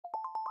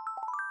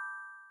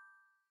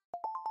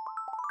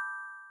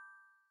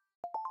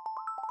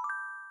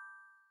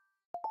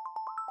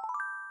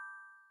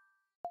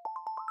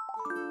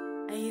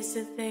I used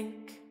to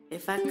think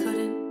if I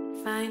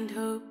couldn't find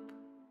hope,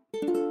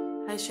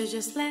 I should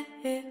just let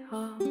it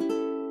all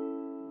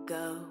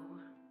go.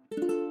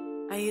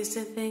 I used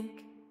to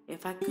think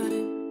if I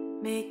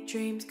couldn't make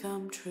dreams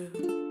come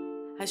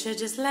true, I should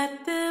just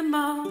let them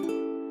all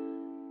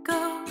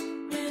go.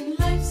 When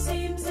life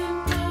seems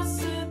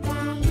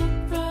impossible,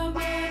 look from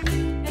a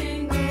new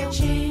angle,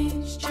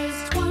 change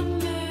just one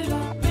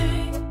little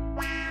thing.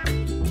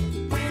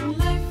 When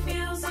life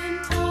feels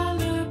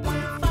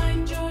intolerable,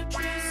 find your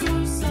true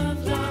source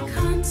of love.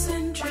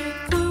 Concentrate,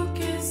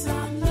 focus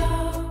on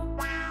love.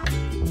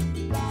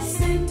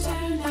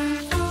 Center now,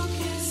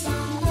 focus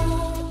on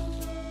love.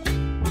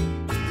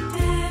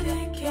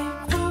 Dedicate,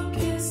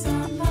 focus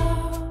on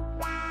love.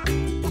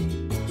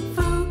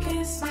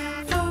 Focus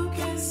now,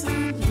 focus on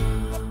love.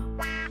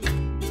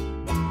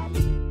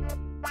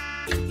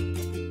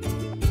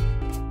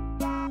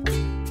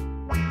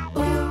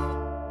 Oh,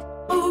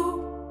 oh,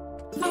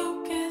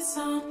 focus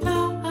on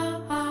love.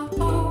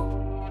 Oh,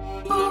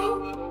 oh,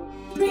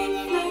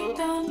 reflect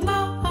on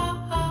love.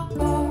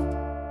 Oh,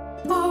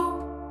 oh,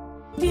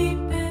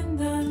 deep in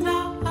the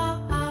love. Oh,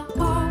 oh,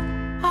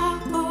 oh,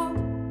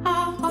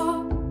 oh,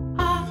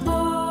 oh,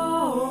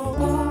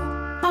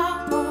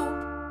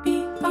 oh, be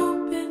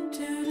open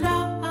to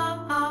love.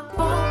 Oh,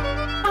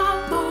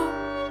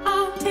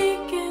 oh,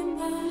 take in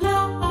the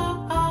love.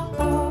 Oh,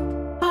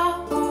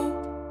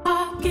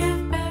 oh,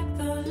 give back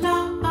the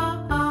love. Oh,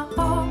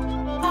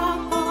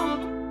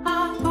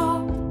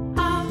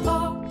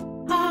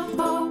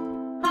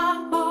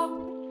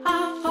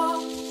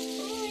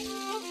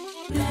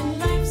 when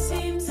life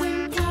seems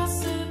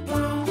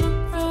impossible, look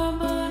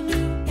from a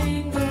new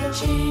angle,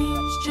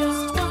 change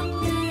just one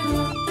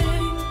little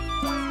thing.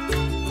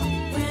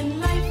 When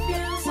life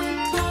feels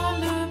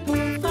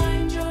intolerable,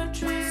 find your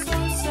true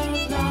source of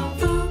love.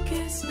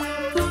 Focus now,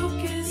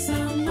 focus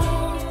on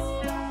love.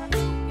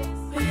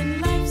 When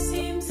life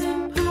seems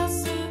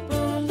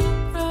impossible, look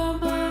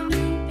from a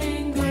new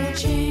angle,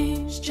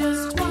 change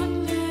just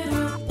one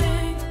little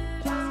thing.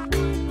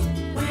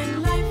 When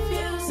life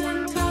feels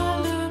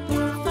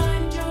intolerable,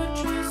 find your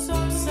true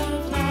source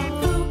of love.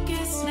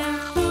 Focus now,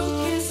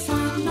 focus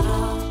on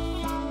love.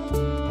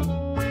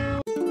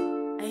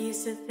 I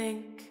used to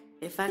think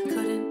if I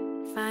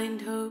couldn't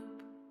find hope,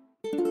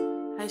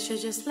 I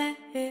should just let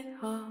it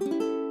all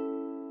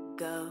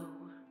go.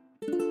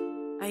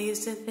 I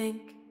used to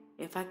think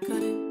if I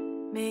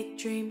couldn't make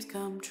dreams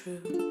come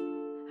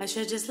true, I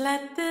should just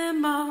let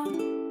them all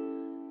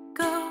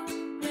go.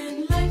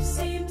 When life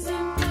seems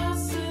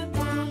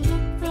impossible,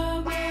 look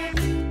from a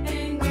new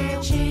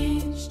angle,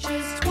 change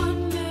just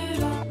one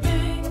little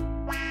thing.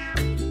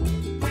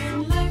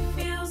 When life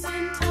feels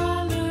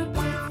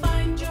intolerable,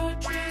 find your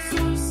true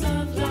source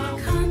of love.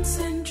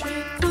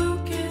 Concentrate,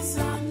 focus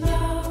on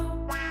love.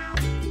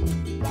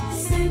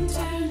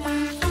 Center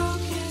now,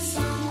 focus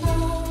on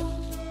love.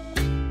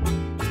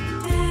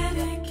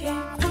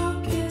 Dedicate,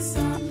 focus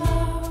on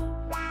love.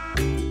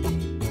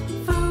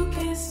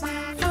 Focus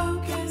now,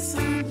 focus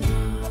on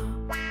love.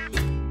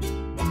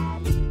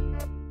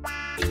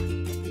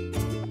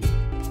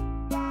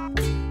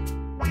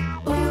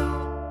 Oh,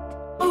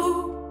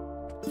 oh,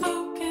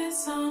 focus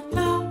on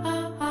love.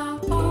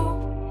 Oh,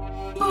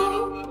 oh,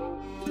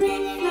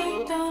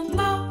 reflect on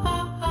love.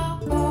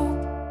 Oh,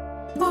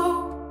 oh,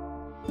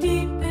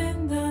 deep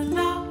in the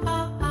love.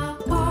 Oh,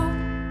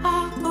 oh,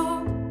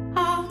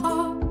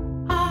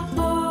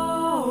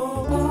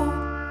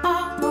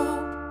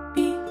 oh,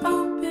 be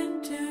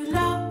open to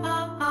love.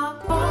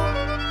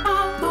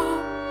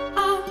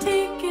 Oh,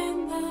 take in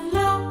the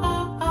love.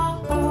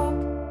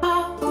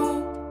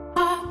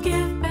 Oh,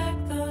 give back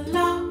the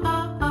love.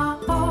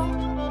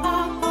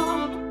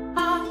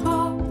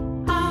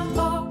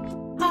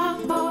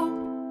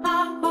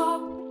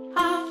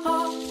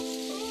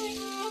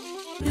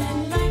 When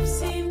life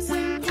seems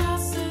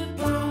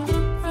impossible,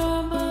 look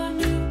from a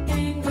new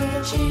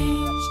angle,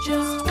 change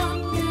just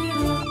one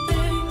little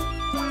thing.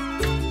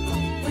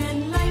 When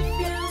life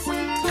feels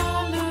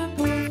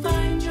intolerable,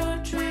 find your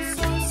true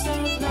source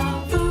of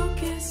love.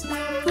 Focus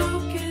now,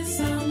 focus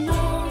on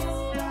love.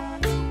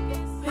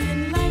 When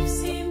life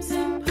seems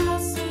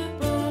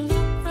impossible,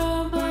 look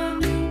from a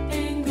new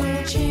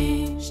angle,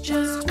 change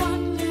just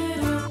one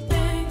little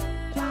thing.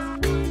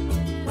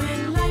 When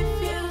life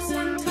feels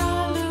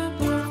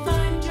intolerable,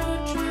 find your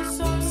true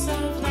source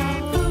of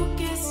love.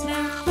 Focus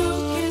now,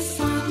 focus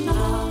on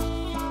love.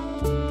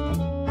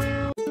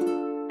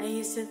 I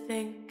used to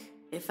think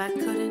if I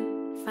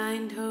couldn't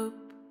find hope,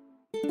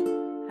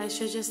 I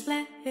should just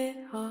let it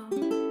all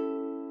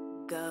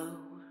go.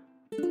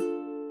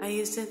 I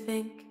used to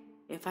think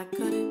if I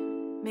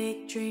couldn't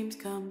make dreams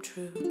come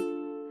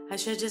true, I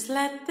should just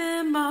let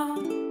them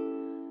all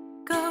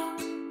go.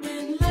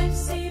 When life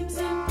seems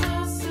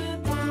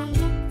impossible,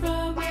 look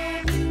from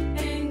a new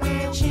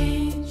angle,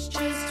 change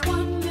just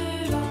one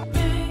little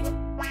thing.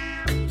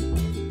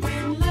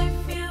 When life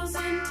feels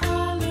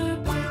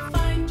intolerable,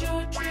 find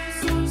your true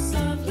source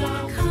of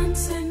love.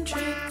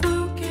 Concentrate,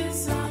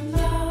 focus on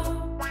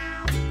love.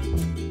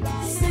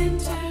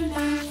 Center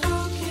now,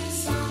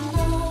 focus on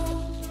love.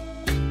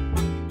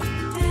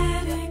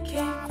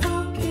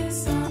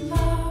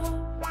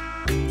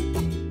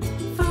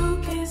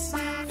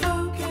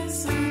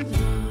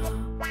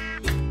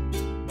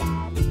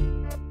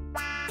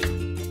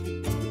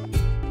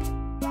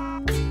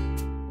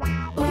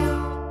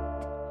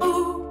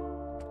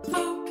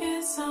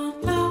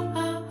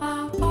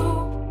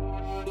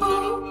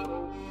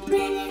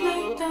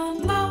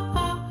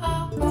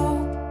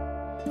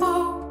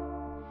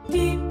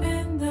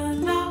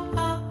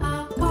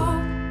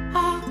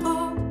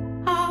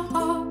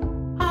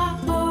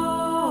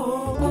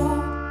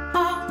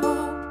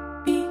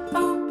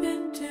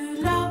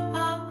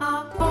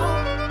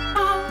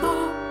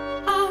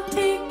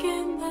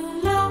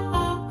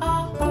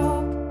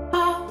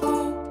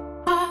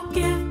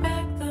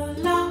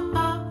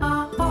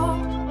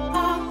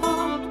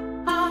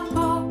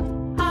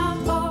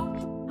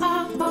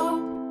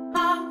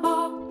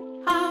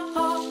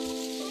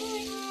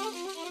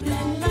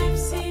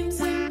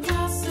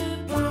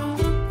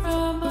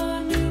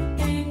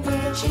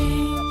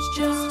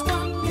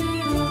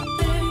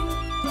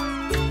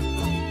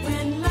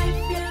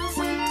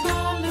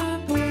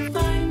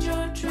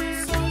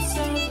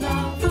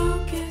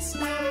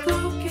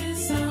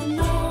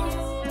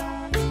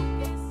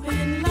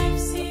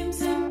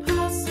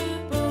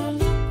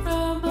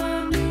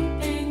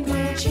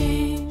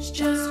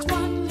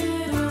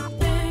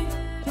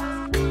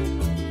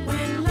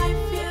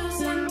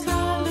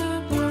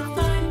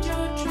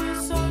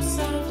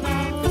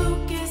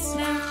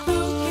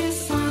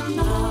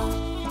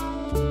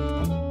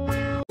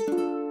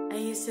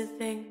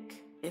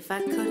 if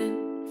I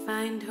couldn't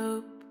find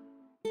hope,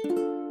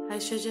 I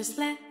should just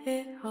let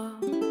it all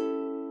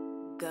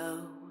go.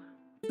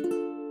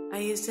 I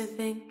used to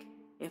think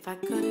if I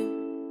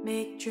couldn't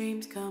make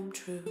dreams come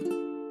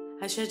true,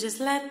 I should just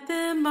let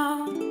them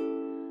all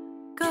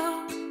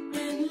go.